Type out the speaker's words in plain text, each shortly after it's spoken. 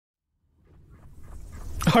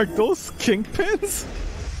Are those kingpins?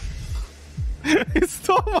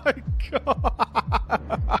 Oh my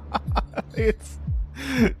god! It's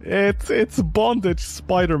bondage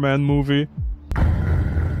Spider-Man movie.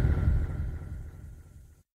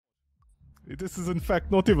 This is in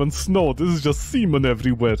fact not even snow. This is just semen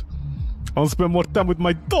everywhere. I want to spend more time with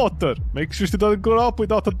my daughter. Make sure she doesn't grow up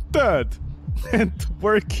without a dad. And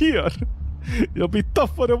work here. It'll be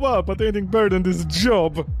tough for a while, but anything better than this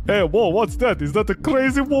job. Hey, whoa, what's that? Is that a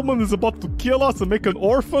crazy woman who's about to kill us and make an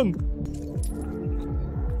orphan?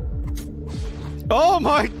 Oh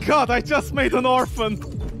my god, I just made an orphan!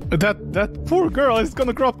 That poor girl is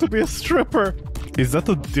gonna grow up to be a stripper. Is that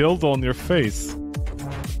a dildo on your face?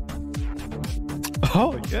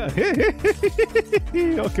 Oh, yeah.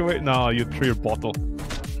 Okay, wait, no, you threw your bottle.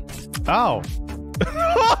 Ow.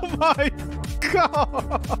 Oh my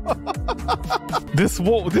god! This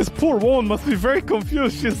poor woman must be very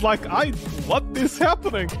confused. She's like, what is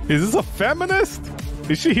happening? Is this a feminist?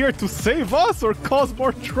 Is she here to save us or cause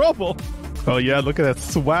more trouble? Oh yeah, look at that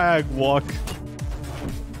swag walk.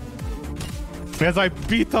 As I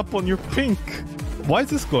beat up on your pink. Why is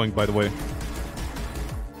this going, by the way?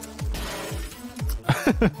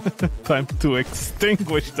 Time to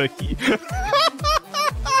extinguish the heat.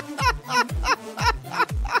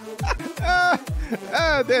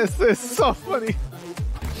 This is so funny.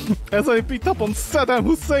 As I beat up on Saddam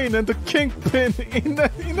Hussein and the Kingpin in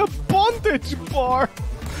a bondage bar.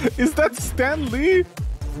 Is that Stan Lee?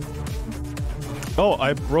 Oh,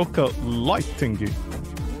 I broke a light thingy.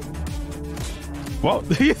 Wow,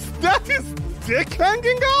 that is dick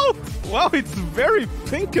hanging out? Wow, it's very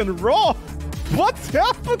pink and raw. What's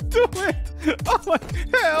happened to it? Oh my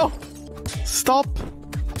hell! Stop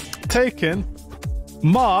taking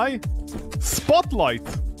my spotlight.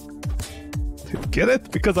 Get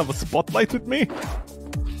it? Because I have a spotlight with me?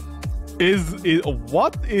 Is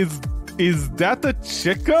that a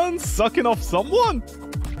chicken sucking off someone?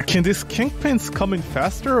 Can these kingpins come in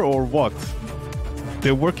faster or what?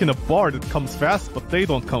 They work in a bar that comes fast, but they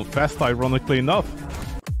don't come fast, ironically enough.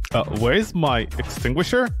 Where is my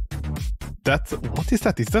extinguisher? What is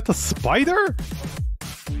that? Is that a spider?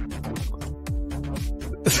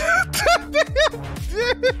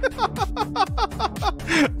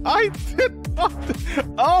 I did not.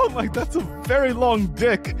 Oh my, that's a very long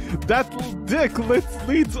dick. That dick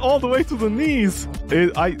leads all the way to the knees.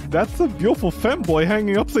 That's a beautiful femboy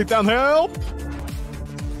hanging upside down. Help!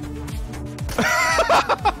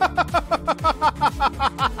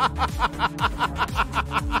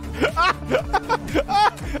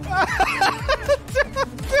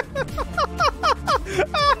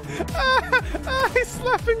 He's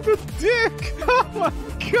slapping the dick! Oh my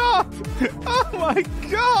god! Oh my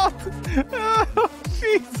god! Oh,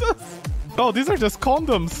 Jesus! Oh, these are just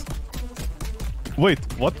condoms! Wait,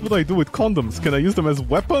 what would I do with condoms? Can I use them as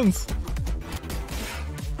weapons?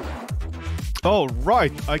 Oh,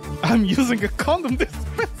 right! I'm using a condom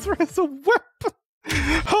dispenser as a weapon!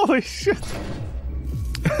 Holy shit!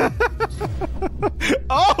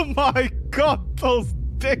 Oh my god, those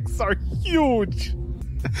dicks are huge!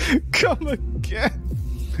 Come again!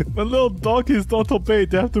 When little doggies don't obey,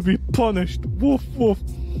 they have to be punished. Woof woof.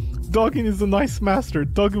 Doggy is a nice master.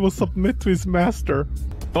 Doggy will submit to his master.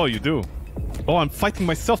 Oh, you do? Oh, I'm fighting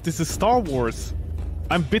myself. This is Star Wars.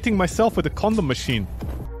 I'm beating myself with a condom machine.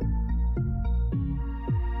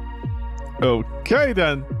 Okay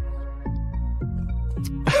then.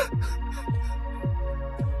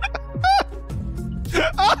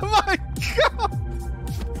 Oh my god!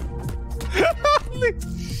 Holy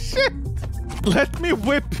shit! Let me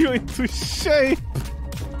whip you into shape!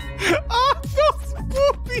 Oh, those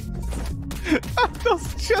boobies! Oh,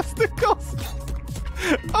 those chesticles!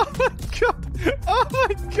 Oh my god! Oh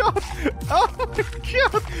my god! Oh my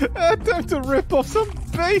god! Time to rip off some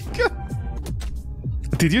bacon!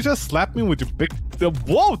 Did you just slap me with your big...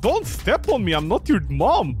 Whoa, don't step on me! I'm not your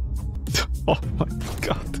mom! Oh my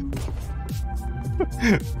god.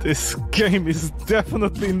 This game is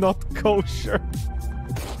definitely not kosher.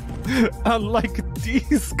 Unlike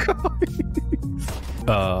these guys.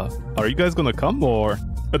 Are you guys gonna come or...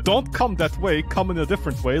 don't come that way, come in a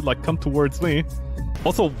different way, like come towards me.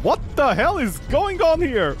 Also, what the hell is going on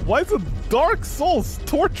here? Why is a Dark Souls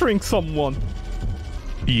torturing someone?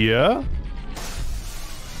 Yeah?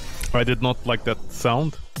 I did not like that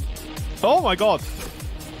sound. Oh my god!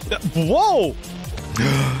 Whoa!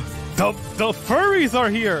 The furries are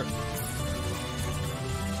here!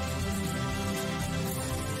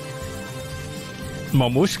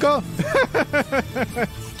 Mamushka?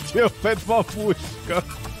 Stupid Mamushka.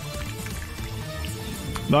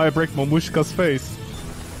 Now I break Mamushka's face.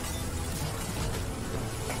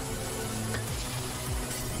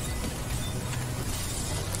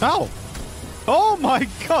 Ow! Oh my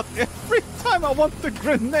god! Every time I want the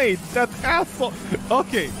grenade, that asshole...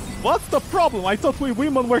 Okay, what's the problem? I thought we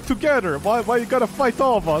women were together. Why you gotta fight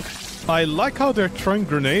all of us? I like how they're throwing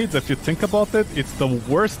grenades. If you think about it, it's the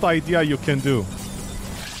worst idea you can do.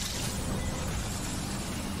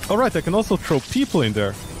 Alright, I can also throw people in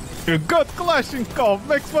there. A good Kalashnikov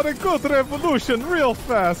makes for a good revolution real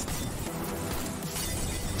fast.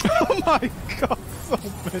 Oh my god, so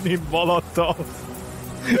many Molotovs.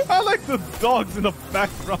 I like the dogs in the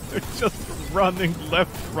background. They're just running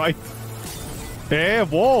left, right. Hey,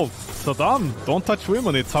 whoa, Saddam, don't touch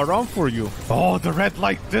women. It's haram for you. Oh, the red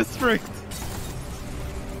light district.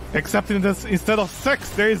 Except in this, instead of sex,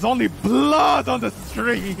 there is only blood on the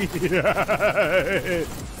street.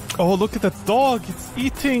 Oh, look at that dog. It's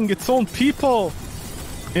eating its own people.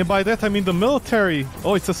 And by that, I mean the military.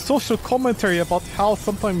 Oh, it's a social commentary about how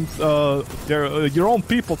sometimes your own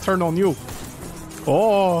people turn on you.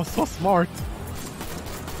 Oh, so smart.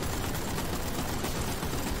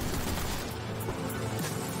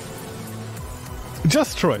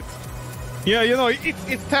 Just throw it. Yeah, you know,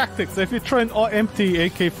 it's tactics. If you throw an empty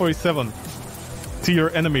AK-47 to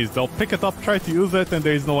your enemies, they'll pick it up, try to use it, and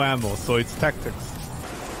there is no ammo, so it's tactics.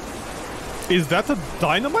 Is that a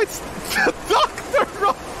dynamite? Dr.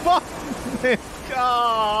 Robotnik!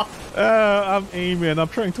 I'm Amy and I'm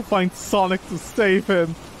trying to find Sonic to save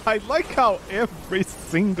him. I like how every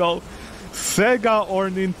single Sega or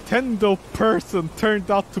Nintendo person turned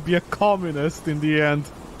out to be a communist in the end.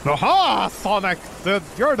 Aha, Sonic!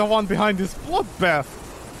 You're the one behind this bloodbath.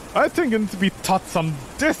 I think you need to be taught some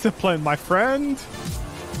discipline, my friend.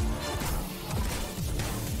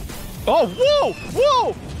 Oh, whoa!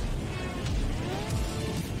 Whoa!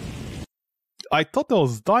 I thought that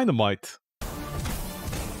was dynamite.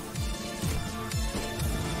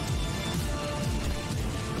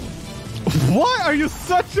 Why are you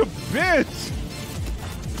such a bitch?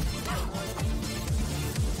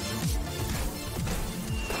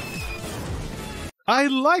 I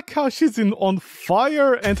like how she's on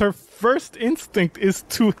fire and her first instinct is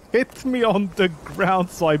to hit me on the ground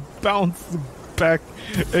so I bounce back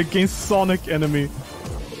against Sonic enemy.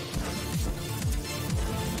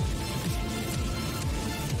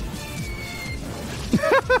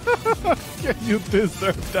 Yeah, you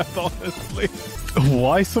deserve that, honestly.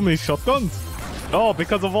 Why so many shotguns? Oh,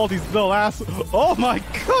 because of all these little ass... Oh my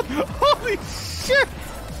god! Holy shit!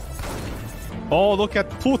 Oh, look at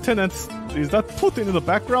Putin and... Is that Putin in the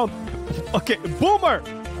background? Okay, Boomer!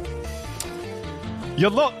 You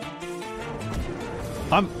look...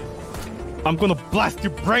 I'm gonna blast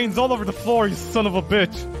your brains all over the floor, you son of a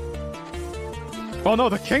bitch! Oh no,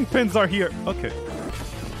 the kingpins are here! Okay.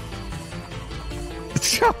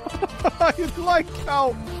 I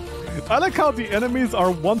like how the enemies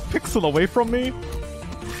are 1 pixel away from me.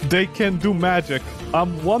 They can do magic.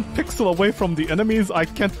 I'm 1 pixel away from the enemies. I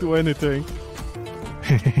can't do anything.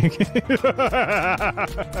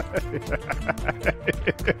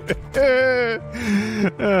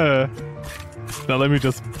 Now let me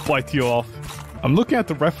just fight you off. I'm looking at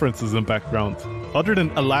the references in the background. Other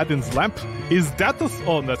than Aladdin's lamp, is that a...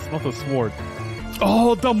 Oh, that's not a sword.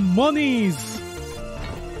 Oh, the monies!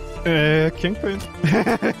 Kingpin?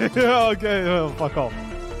 Okay, fuck off.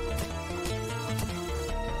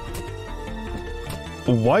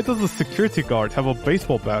 Why does the security guard have a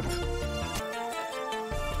baseball bat?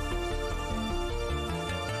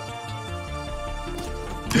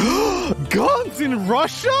 Guns in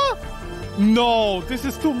Russia? No, this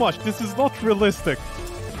is too much. This is not realistic.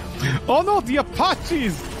 Oh no, the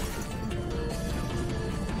Apaches!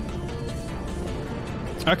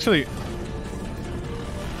 Actually...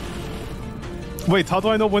 Wait, how do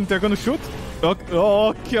I know when they're gonna shoot? Okay,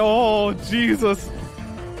 okay, oh, Jesus.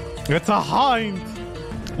 It's a hind.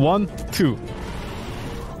 1, 2.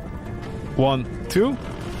 1, 2.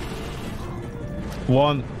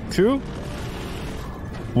 1, 2.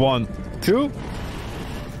 1, 2.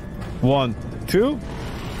 1, 2.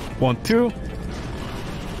 1, 2.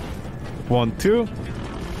 1, 2.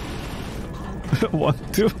 1,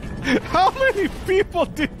 2. How many people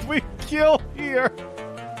did we kill here?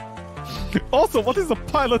 Also, what is the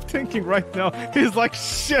pilot thinking right now? He's like,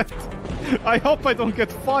 shit! I hope I don't get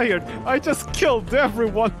fired. I just killed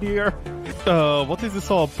everyone here. What is this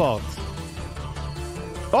all about?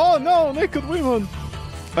 Oh no, naked women!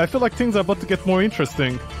 I feel like things are about to get more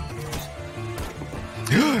interesting.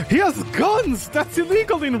 He has guns! That's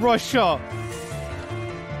illegal in Russia!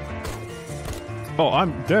 Oh,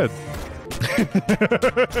 I'm dead.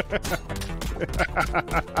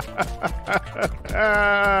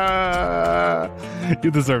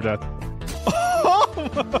 You deserve that.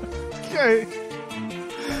 Okay.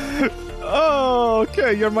 Oh,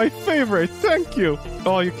 okay, you're my favorite. Thank you.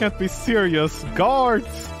 Oh, you can't be serious. Guards.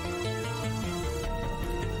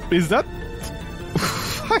 Is that...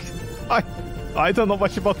 I don't know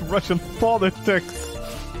much about Russian politics.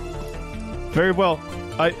 Very well.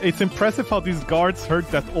 It's impressive how these guards heard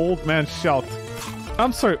that old man shout.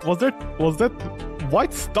 I'm sorry, was that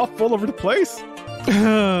white stuff all over the place?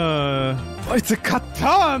 It's a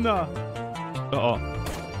katana! Uh-oh.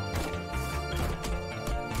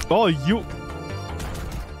 Oh, you...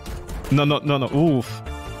 No. Oof.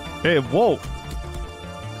 Hey, whoa.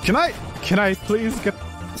 Can I please get...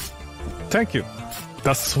 Thank you.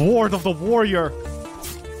 The sword of the warrior.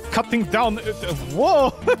 Cutting down... Whoa!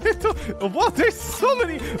 What? There's so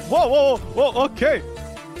many... Whoa, okay.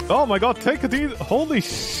 Oh my god, take it easy. Holy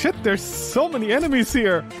shit, there's so many enemies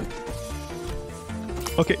here.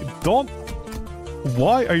 Okay, don't...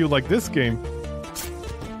 Why are you like this game?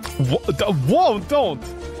 Whoa, don't!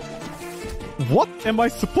 What am I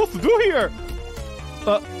supposed to do here?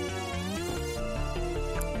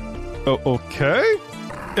 Okay?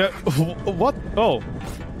 What? Oh.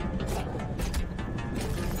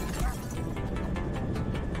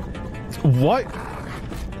 Why?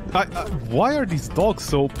 Why are these dogs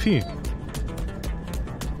so OP?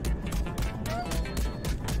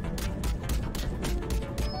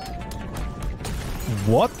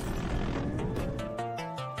 What?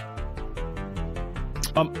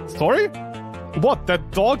 Sorry? What?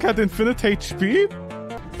 That dog had infinite HP?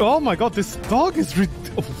 Oh my god, this dog is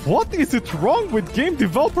what is it wrong with game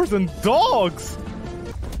developers and dogs?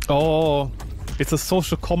 Oh, it's a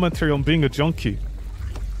social commentary on being a junkie.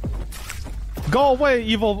 Go away,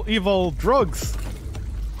 evil drugs.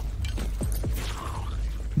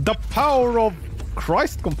 The power of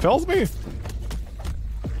Christ compels me?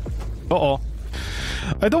 Uh-oh.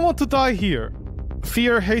 I don't want to die here.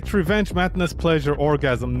 Fear, hate, revenge, madness, pleasure,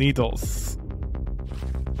 orgasm, needles.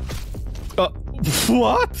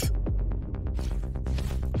 What?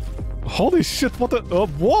 Holy shit, what the...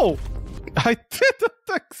 whoa! I didn't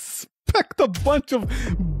expect a bunch of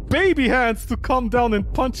baby hands to come down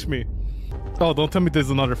and punch me. Oh, don't tell me there's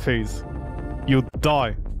another phase. You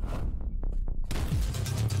die.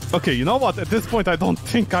 Okay, you know what? At this point, I don't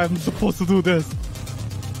think I'm supposed to do this.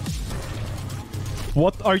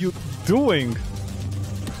 What are you doing?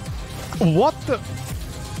 What the...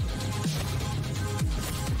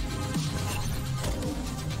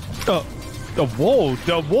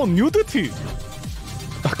 whoa, nudity!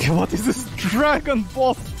 Okay, what is this Dragon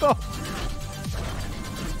Ball stuff?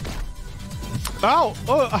 Ow!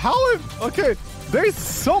 Okay, there's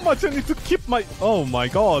so much I need to keep my... Oh my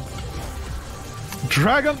god.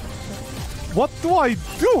 Dragon... What do I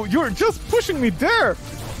do? You're just pushing me there!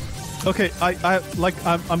 Okay,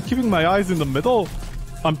 I'm keeping my eyes in the middle.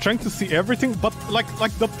 I'm trying to see everything, but like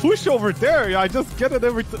the push over there, I just get it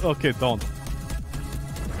every... Okay, don't.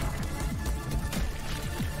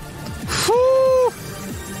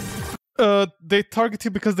 They target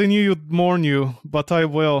you because they knew you'd mourn you, but I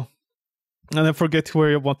will. And I forget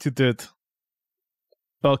what you did.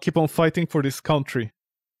 I'll keep on fighting for this country.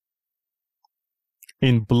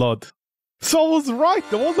 In blood. So I was right,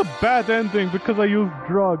 there was a bad ending because I used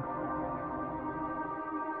drugs.